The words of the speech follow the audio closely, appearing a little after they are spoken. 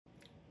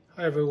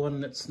Hi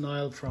everyone, it's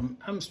Niall from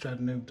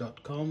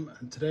amstradnoob.com,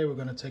 and today we're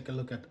going to take a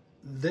look at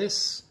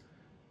this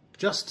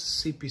Just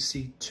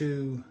CPC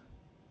 2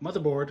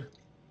 motherboard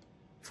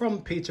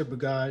from Peter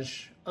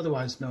Bagage,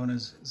 otherwise known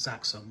as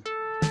Zaxxum.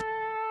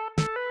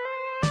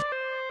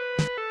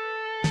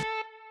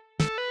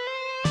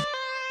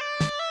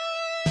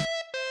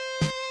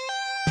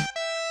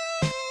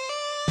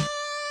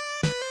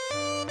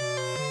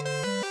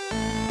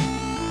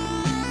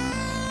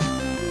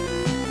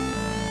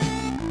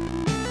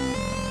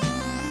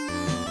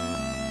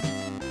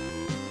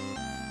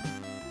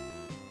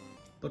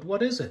 But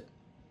what is it?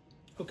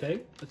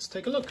 Okay, let's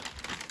take a look.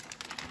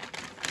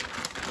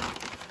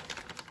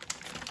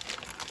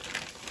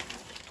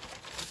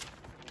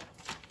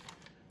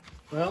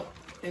 Well,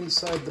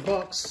 inside the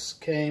box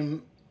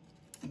came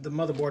the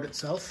motherboard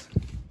itself,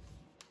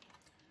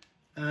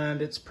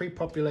 and it's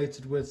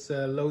pre-populated with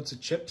loads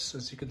of chips,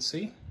 as you can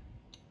see.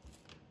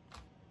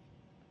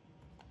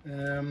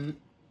 I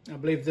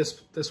believe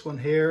this one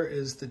here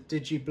is the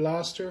Digi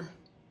Blaster.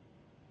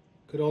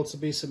 Could also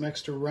be some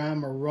extra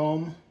RAM or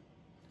ROM.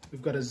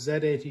 We've got a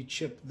Z80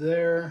 chip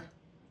there,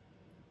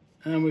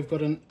 and we've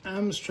got an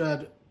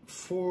Amstrad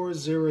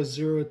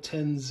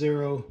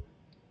 40010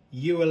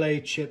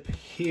 ULA chip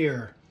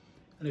here.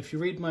 And if you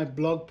read my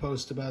blog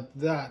post about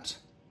that,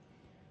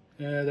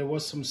 there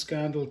was some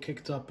scandal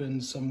kicked up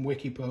in some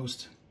wiki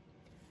post.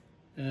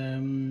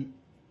 And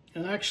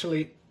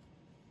actually,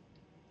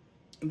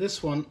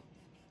 this one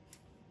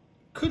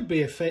could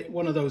be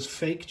one of those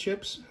fake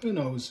chips. Who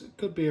knows? It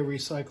could be a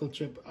recycled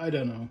chip. I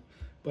don't know.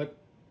 But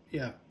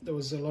yeah, there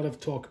was a lot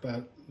of talk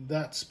about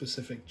that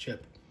specific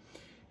chip.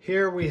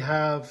 Here we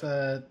have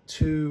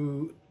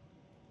two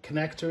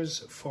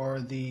connectors for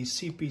the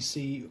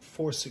CPC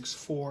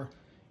 464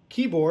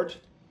 keyboard.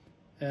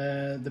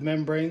 The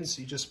membranes,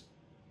 you just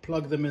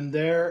plug them in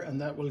there,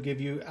 and that will give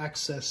you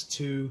access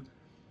to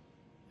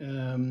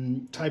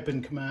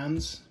type-in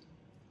commands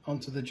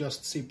onto the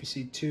Just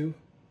CPC 2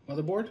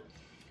 motherboard.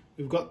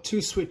 We've got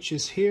two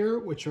switches here,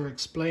 which are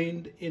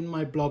explained in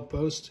my blog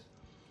post.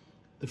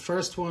 The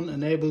first one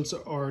enables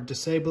or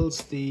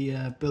disables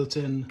the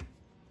built-in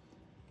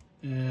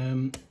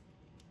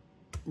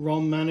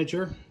ROM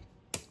manager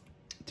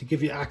to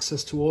give you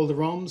access to all the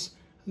ROMs.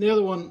 And the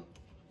other one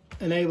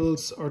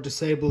enables or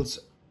disables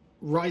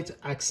write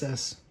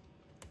access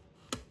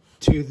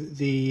to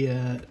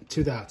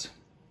that.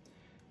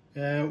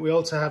 We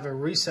also have a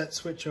reset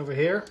switch over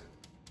here.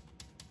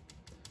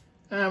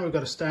 And we've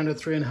got a standard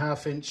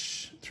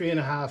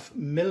 3.5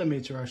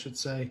 millimeter, I should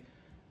say,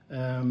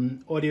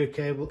 audio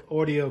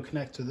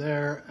connector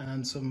there,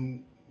 and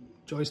some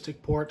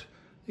joystick port.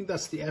 I think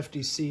that's the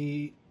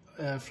FDC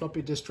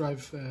floppy disk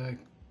drive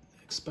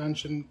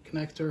expansion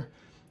connector,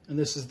 and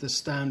this is the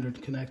standard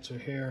connector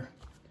here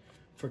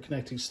for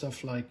connecting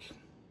stuff like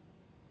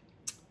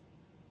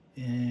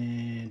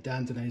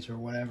Dantinator or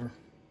whatever.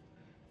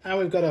 And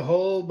we've got a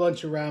whole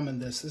bunch of RAM in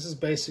this. This is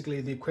basically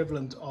the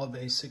equivalent of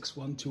a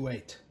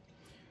 6128.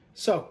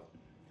 So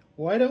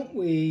why don't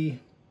we,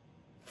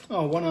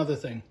 oh, one other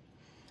thing.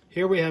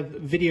 Here we have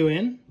video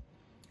in,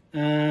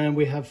 and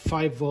we have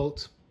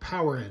 5-volt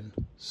power in.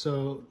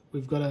 So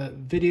we've got a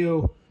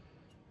video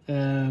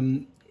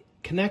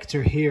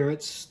connector here.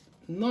 It's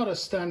not a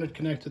standard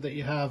connector that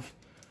you have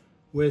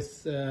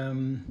with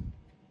any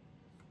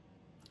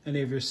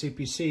of your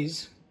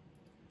CPCs.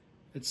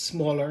 It's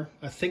smaller.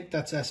 I think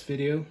that's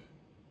S-Video.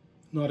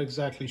 Not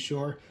exactly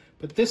sure.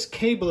 But this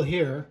cable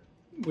here,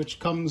 which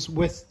comes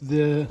with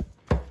the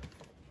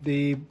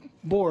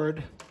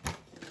board,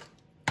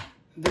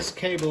 this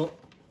cable,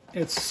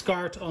 it's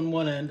SCART on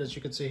one end, as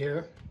you can see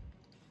here,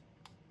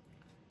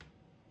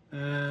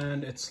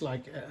 and it's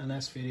like an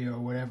S-Video or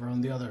whatever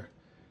on the other,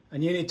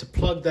 and you need to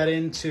plug that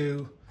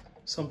into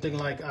something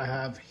like I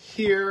have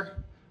here,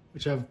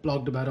 which I've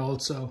blogged about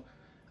also,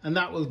 and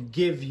that will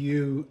give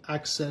you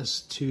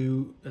access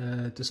to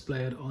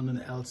display it on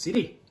an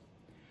LCD.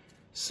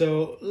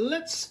 So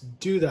let's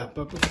do that.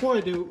 But before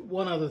I do,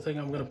 one other thing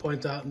I'm going to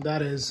point out, and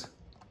that is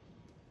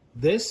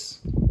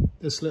this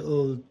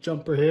little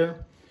jumper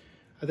here.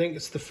 I think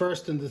it's the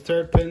first and the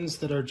third pins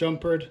that are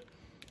jumpered,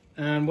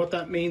 and what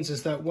that means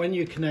is that when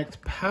you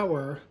connect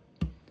power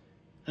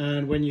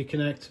and when you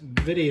connect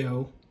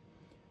video,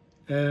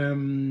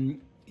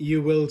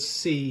 you will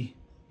see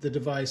the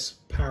device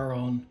power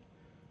on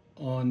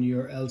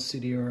your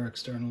LCD or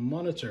external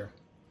monitor.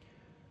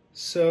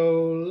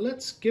 So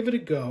let's give it a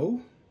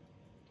go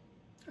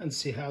and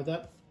see how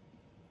that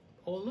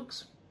all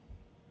looks.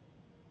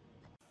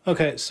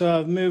 Okay, so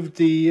I've moved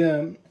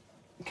the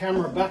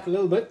camera back a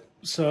little bit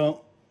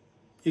so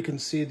you can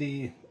see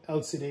the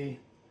LCD,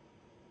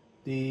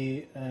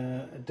 the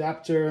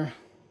adapter,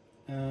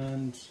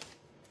 and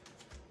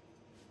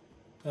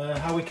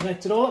how we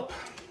connect it all up.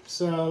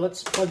 So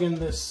let's plug in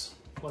this,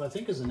 what I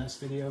think is an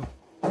S-Video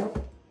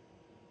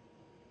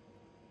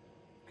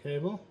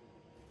cable,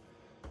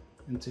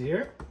 into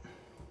here.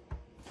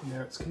 And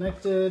there it's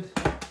connected.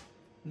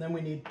 And then we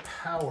need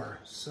power.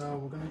 So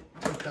we're going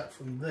to take that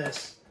from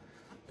this.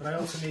 But I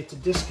also need to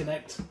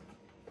disconnect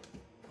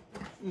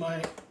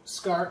my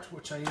SCART,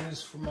 which I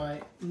use for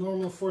my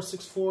normal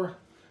 464.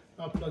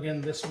 I'll plug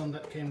in this one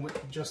that came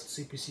with Just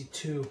CPC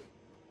 2.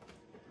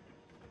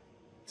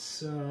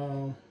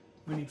 So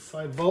we need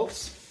 5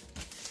 volts.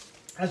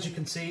 As you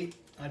can see,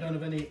 I don't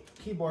have any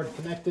keyboard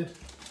connected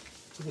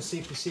to the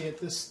CPC at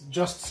this,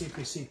 Just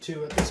CPC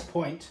 2 at this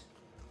point.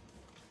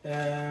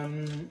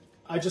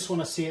 I just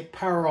want to see it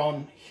power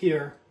on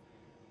here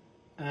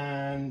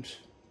and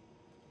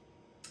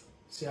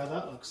see how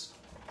that looks.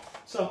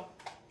 So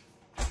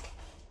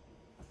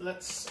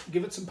let's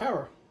give it some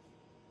power.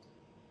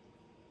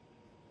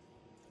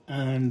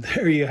 And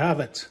there you have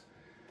it.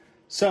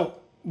 So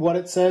what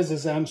it says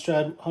is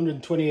Amstrad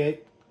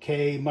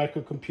 128K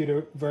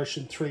microcomputer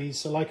version 3.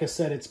 So like I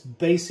said, it's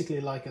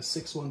basically like a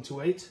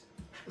 6128.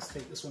 Let's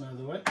take this one out of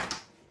the way.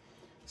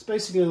 It's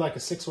basically like a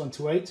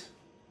 6128.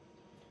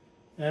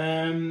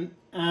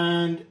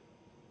 And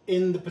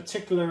in the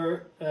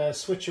particular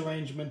switch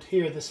arrangement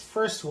here, this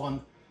first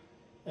one,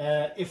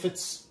 if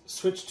it's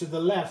switched to the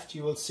left,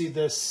 you will see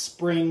this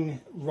spring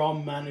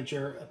ROM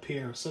manager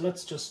appear. So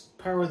let's just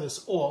power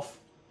this off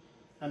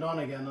and on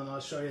again, and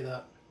I'll show you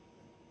that.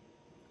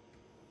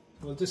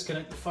 We'll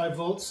disconnect the 5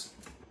 volts.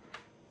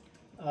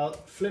 I'll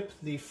flip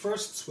the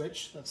first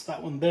switch, that's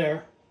that one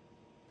there,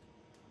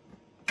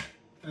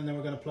 and then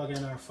we're going to plug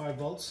in our 5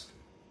 volts.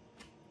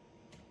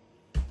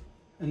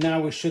 And now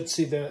we should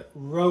see the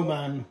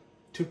Roman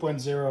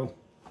 2.0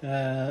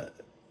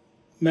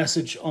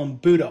 message on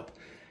boot up.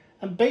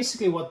 And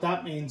basically what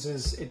that means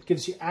is it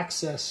gives you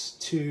access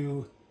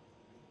to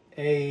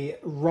a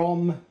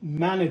ROM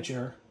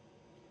manager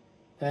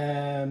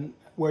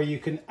where you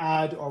can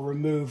add or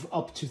remove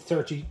up to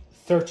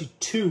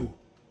 32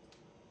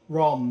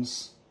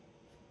 ROMs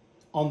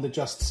on the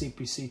Just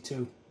CPC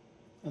 2.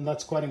 And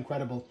that's quite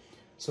incredible.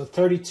 So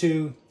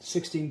 32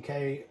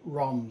 16K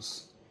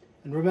ROMs.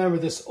 And remember,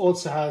 this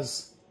also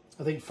has,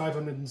 I think,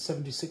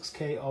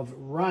 576K of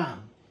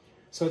RAM.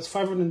 So it's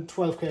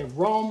 512K of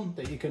ROM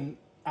that you can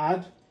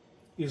add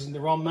using the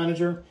ROM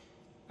manager,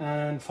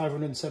 and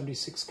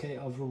 576K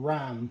of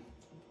RAM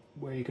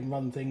where you can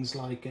run things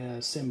like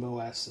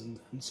SymOS and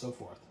so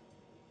forth.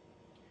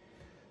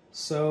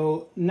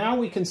 So now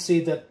we can see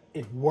that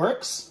it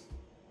works.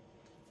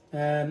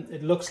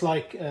 It looks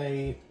like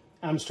a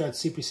Amstrad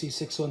CPC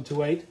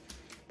 6128,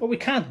 but we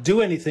can't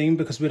do anything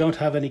because we don't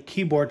have any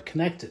keyboard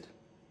connected.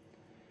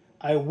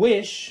 I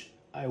wish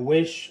that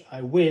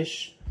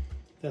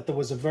there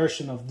was a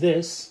version of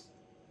this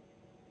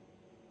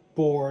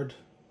board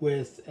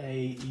with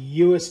a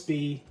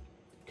USB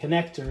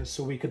connector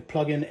so we could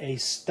plug in a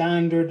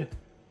standard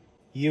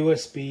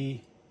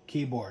USB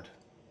keyboard.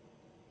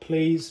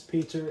 Please,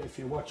 Peter, if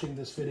you're watching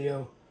this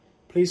video,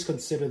 please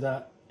consider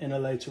that in a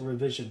later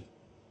revision.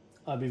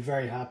 I'll be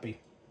very happy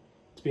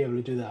to be able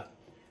to do that.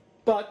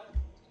 But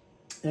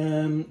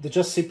the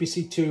Just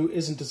CPC 2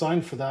 isn't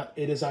designed for that.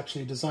 It is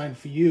actually designed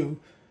for you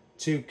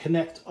to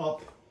connect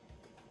up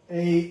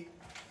a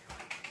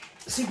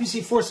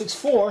CPC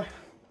 464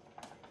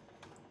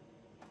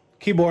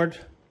 keyboard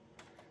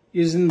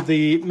using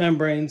the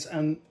membranes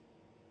and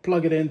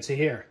plug it into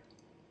here,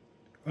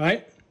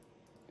 right?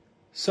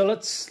 So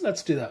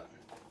let's do that.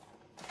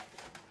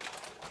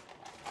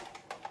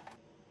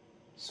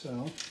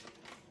 So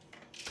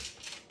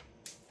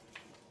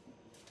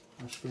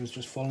our screw is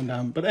just falling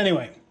down, but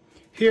anyway,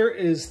 here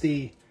is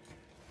the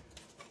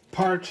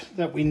part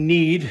that we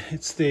need.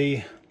 It's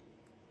the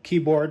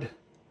keyboard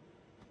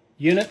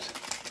unit.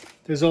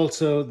 There's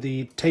also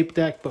the tape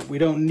deck, but we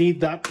don't need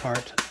that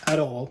part at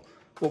all.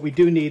 What we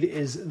do need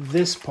is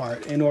this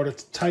part in order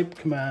to type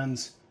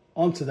commands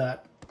onto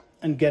that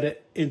and get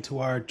it into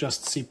our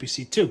Just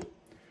CPC 2.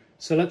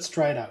 So let's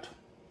try it out.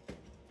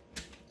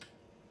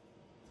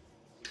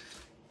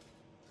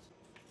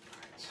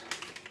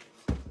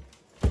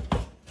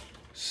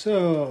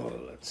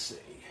 So let's see.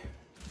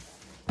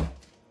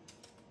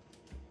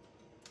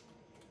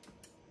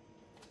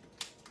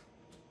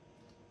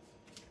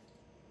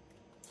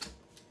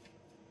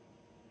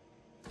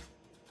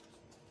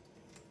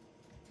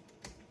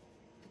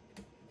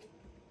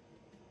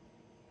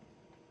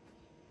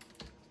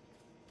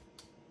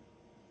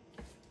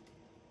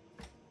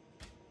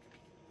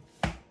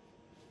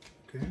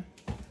 Okay.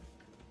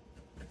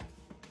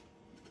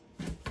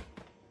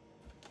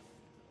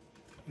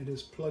 It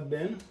is plugged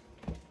in.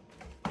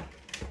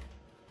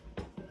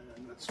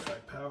 And let's try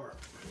power.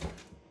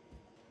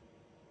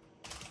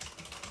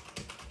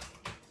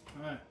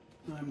 Alright,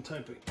 I'm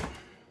typing.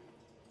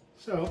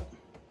 So,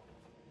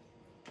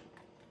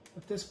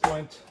 at this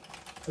point,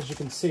 as you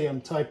can see, I'm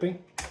typing,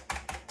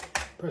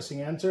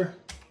 pressing enter.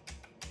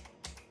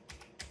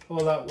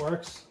 All that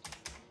works.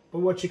 But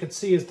what you can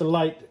see is the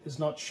light is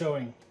not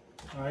showing.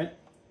 Alright,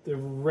 the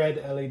red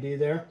LED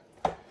there.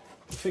 To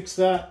fix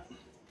that,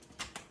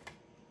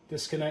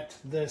 disconnect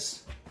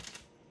this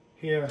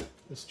here,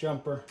 this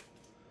jumper,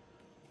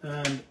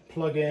 and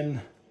plug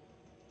in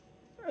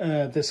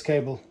this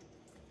cable.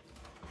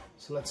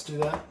 So let's do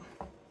that.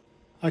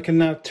 I can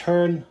now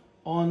turn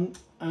on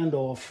and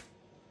off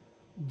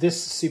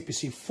this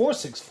CPC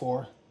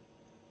 464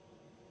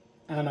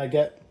 and I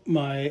get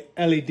my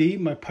LED,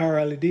 my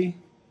power LED,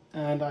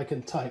 and I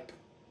can type.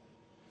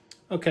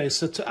 Okay,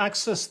 so to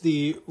access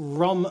the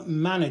ROM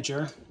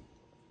manager,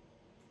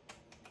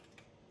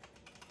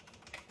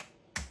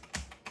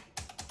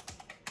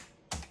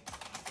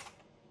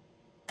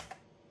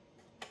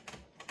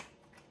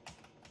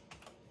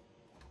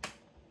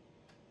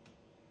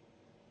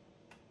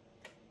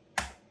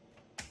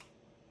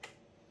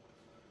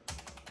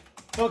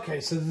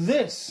 okay, so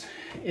this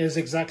is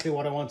exactly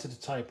what I wanted to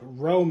type,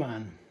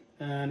 Roman,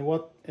 and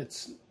what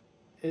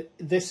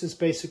this is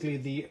basically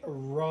the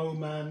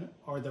Roman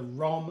or the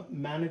ROM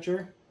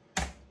manager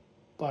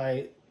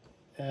by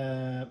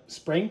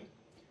Spring,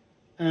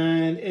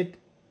 and it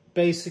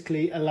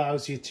basically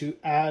allows you to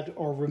add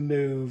or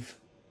remove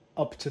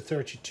up to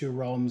 32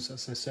 ROMs,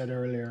 as I said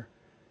earlier,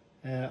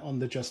 on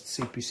the Just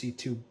CPC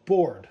 2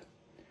 board.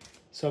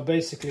 So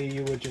basically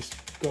you would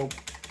just go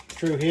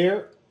through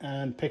here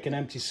and pick an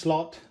empty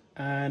slot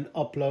and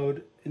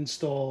upload,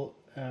 install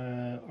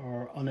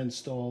or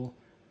uninstall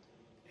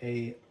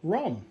a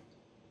ROM,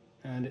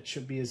 and it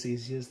should be as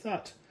easy as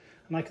that.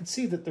 And I can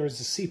see that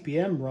there's a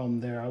CPM ROM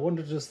there. I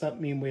wonder, does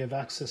that mean we have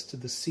access to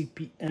the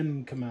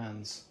CPM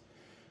commands?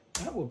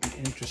 That would be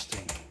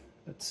interesting.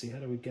 Let's see, how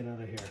do we get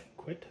out of here?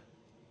 Quit.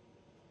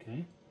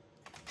 Okay,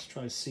 let's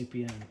try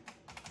CPM.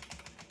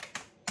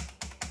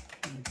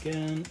 And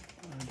again,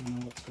 I don't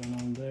know what's going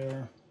on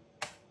there.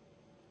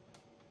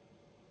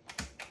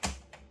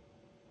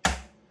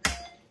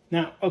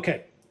 Now,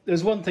 okay,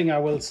 there's one thing I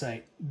will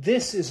say.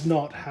 This is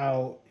not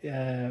how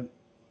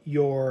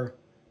your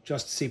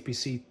Just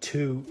CPC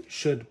 2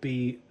 should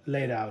be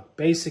laid out.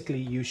 Basically,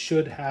 you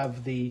should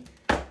have the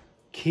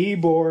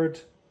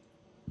keyboard,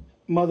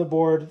 the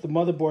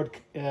motherboard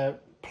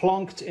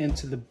plonked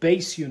into the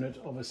base unit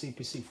of a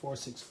CPC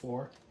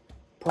 464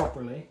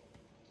 properly.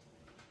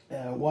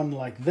 One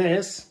like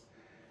this.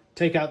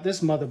 Take out this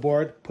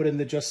motherboard, put in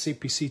the Just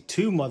CPC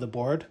 2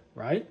 motherboard,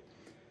 right?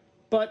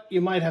 But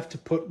you might have to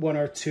put one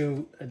or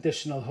two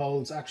additional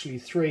holes, actually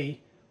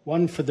three.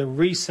 One for the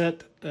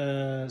reset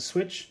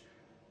switch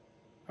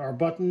or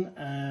button,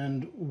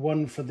 and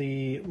one for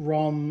the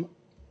ROM,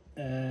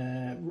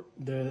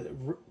 the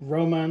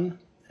Roman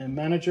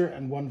manager,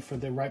 and one for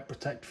the write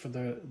protect for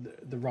the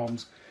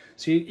ROMs.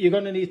 So you're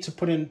going to need to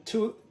put in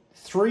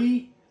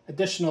three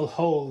additional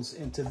holes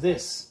into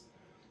this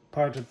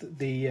part of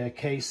the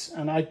case,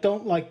 and I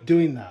don't like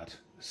doing that,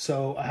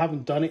 so I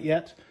haven't done it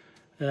yet.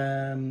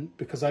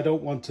 Because I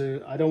don't want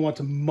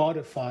to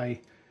modify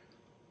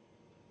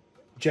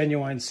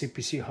genuine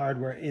CPC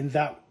hardware in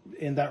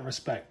that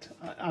respect.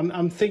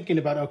 I'm thinking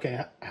about,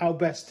 okay, how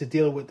best to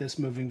deal with this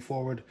moving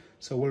forward,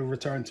 so we'll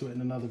return to it in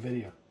another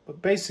video.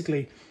 But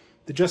basically,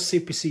 the Just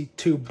CPC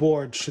 2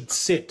 board should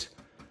sit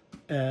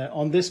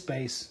on this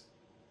base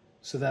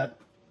so that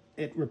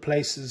it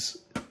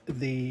replaces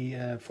the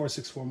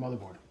 464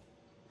 motherboard.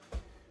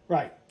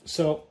 Right,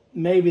 so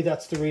maybe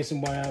that's the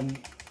reason why I'm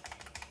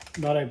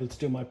not able to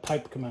do my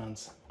pipe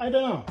commands. I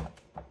don't know.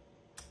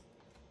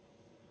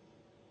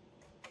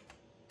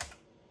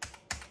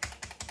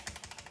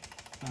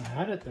 I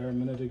had it there a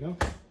minute ago.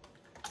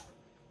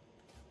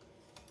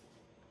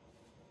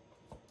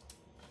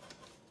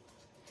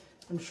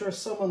 I'm sure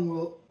someone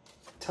will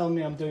tell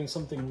me I'm doing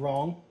something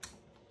wrong.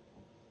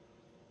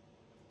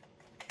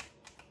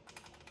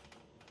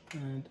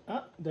 And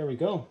there we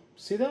go.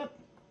 See that?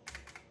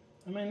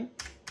 I mean,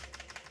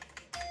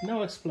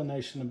 no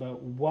explanation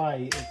about why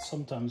it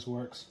sometimes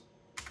works.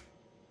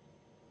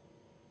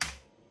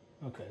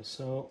 Okay,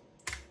 so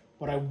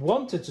what I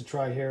wanted to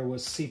try here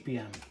was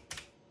CPM,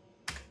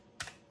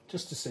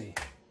 just to see.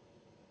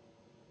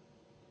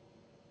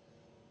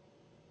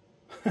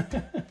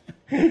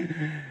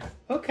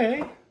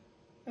 Okay,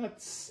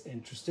 that's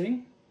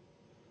interesting.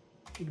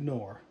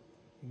 Ignore.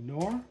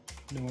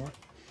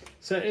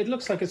 So it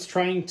looks like it's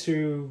trying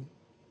to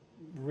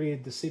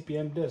read the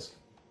CPM disk.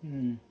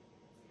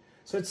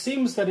 So it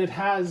seems that it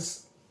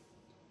has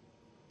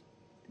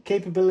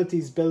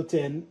capabilities built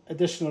in,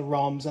 additional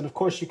ROMs, and of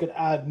course you could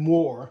add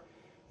more,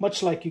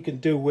 much like you can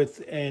do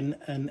with an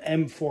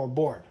M4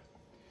 board.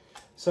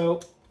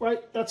 So,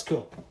 right, that's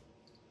cool.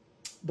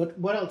 But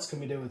what else can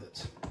we do with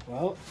it?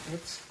 Well,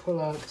 let's pull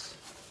out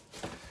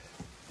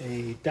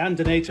a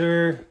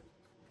Dandinator,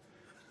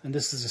 and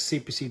this is a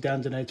CPC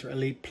Dandinator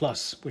Elite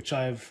Plus, which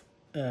I've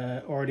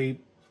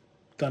already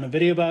done a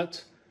video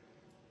about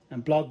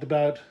and blogged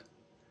about.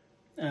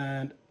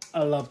 And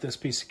I love this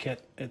piece of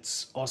kit.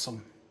 It's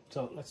awesome.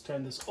 So let's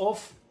turn this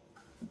off.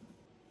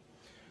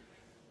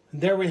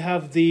 And there we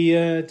have the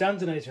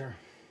Dandinator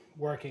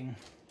working.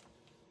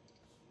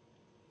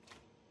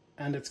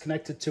 And it's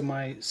connected to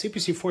my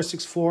CPC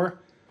 464.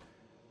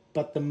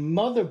 But the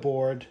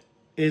motherboard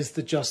is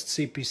the Just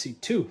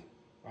CPC 2,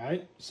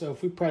 right? So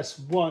if we press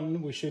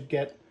 1, we should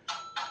get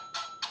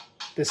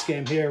this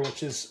game here,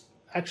 which is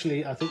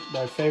actually, I think,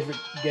 my favorite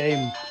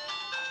game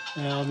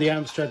on the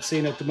Amstrad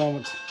scene at the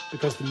moment,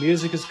 because the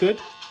music is good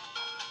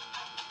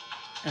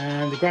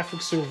and the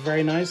graphics are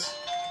very nice.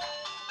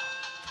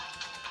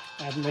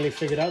 I haven't really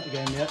figured out the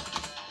game yet,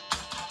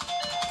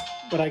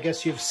 but I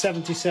guess you have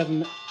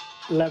 77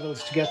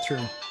 levels to get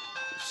through.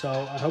 So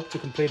I hope to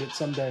complete it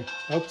someday.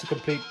 I hope to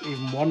complete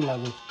even one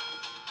level.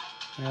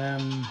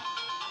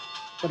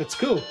 But it's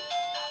cool.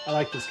 I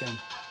like this game.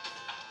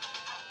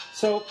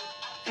 So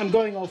I'm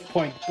going off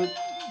point, but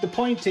the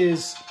point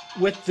is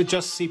with the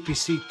Just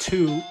CPC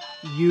 2,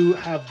 you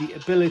have the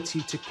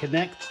ability to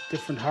connect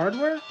different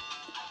hardware.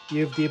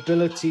 You have the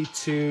ability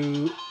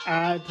to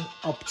add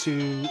up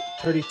to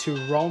 32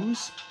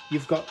 ROMs.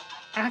 You've got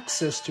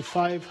access to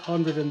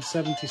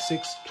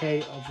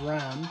 576K of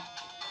RAM.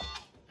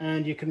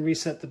 And you can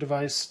reset the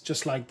device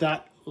just like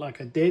that,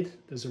 like I did.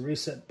 There's a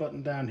reset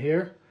button down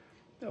here.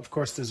 Of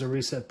course, there's a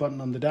reset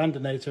button on the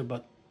Dandonator,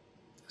 but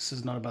this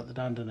is not about the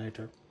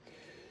Dandonator.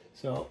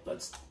 So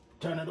let's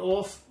turn it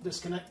off,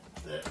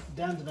 disconnect the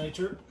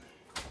Dandonator,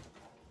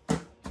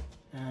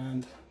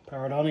 and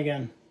power it on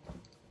again.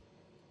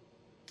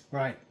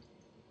 Right.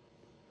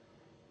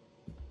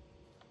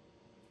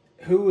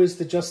 Who is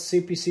the Just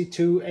CPC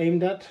 2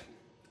 aimed at?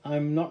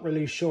 I'm not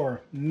really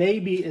sure.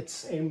 Maybe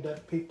it's aimed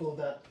at people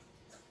that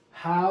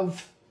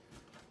have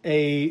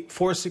a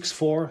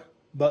 464,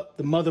 but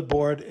the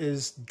motherboard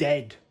is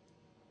dead,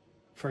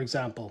 for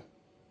example,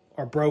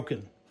 or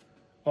broken,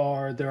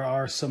 or there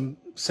are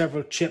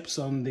several chips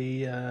on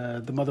the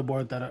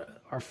motherboard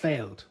that are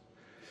failed.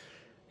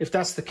 If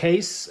that's the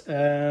case,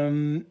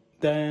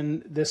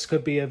 then this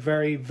could be a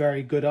very,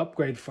 very good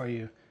upgrade for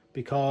you,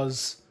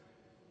 because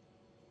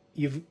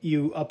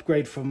you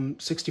upgrade from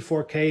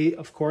 64K,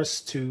 of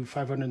course, to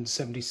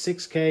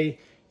 576K.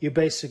 You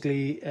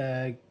basically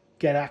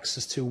get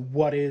access to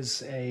what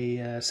is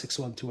a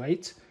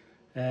 6128,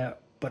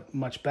 but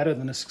much better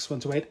than a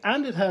 6128,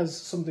 and it has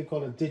something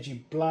called a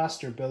Digi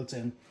Blaster built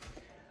in.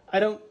 I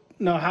don't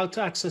know how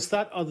to access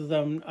that, other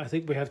than I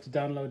think we have to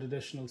download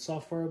additional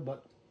software,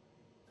 but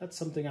that's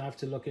something I have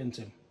to look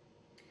into.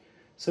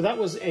 So that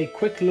was a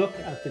quick look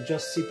at the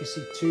Just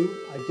CPC 2.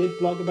 I did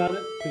blog about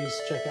it. Please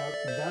check out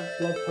that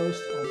blog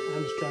post on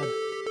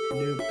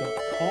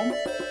amstradnoob.com.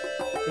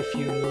 If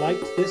you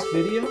liked this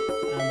video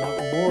and want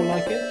more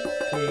like it,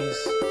 please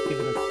give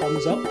it a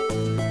thumbs up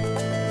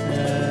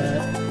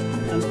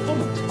and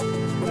comment.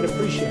 I'd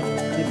appreciate it.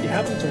 And if you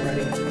haven't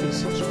already, please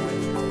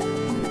subscribe.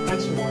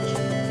 Thanks for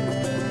watching.